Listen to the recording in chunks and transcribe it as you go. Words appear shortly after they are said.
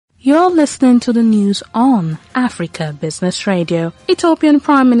You're listening to the news on Africa Business Radio. Ethiopian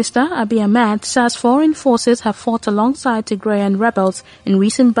Prime Minister Abiy Ahmed says foreign forces have fought alongside Tigrayan rebels in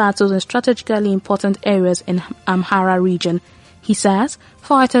recent battles in strategically important areas in Amhara region. He says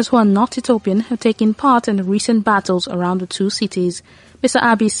fighters who are not Ethiopian have taken part in the recent battles around the two cities. Mr.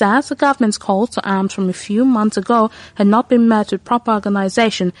 Abiy says the government's call to arms from a few months ago had not been met with proper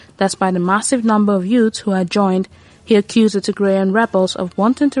organization, despite the massive number of youths who had joined. He accused the Tigrayan rebels of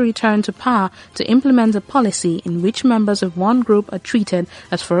wanting to return to power to implement a policy in which members of one group are treated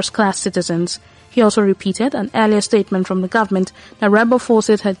as first-class citizens. He also repeated an earlier statement from the government that rebel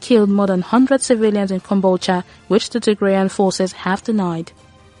forces had killed more than 100 civilians in Kombolcha, which the Tigrayan forces have denied.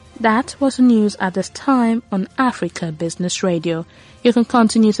 That was the news at this time on Africa Business Radio. You can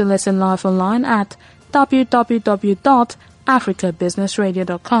continue to listen live online at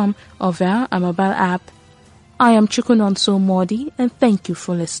www.africabusinessradio.com or via our mobile app. I am Chukunonso Modi and thank you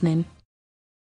for listening.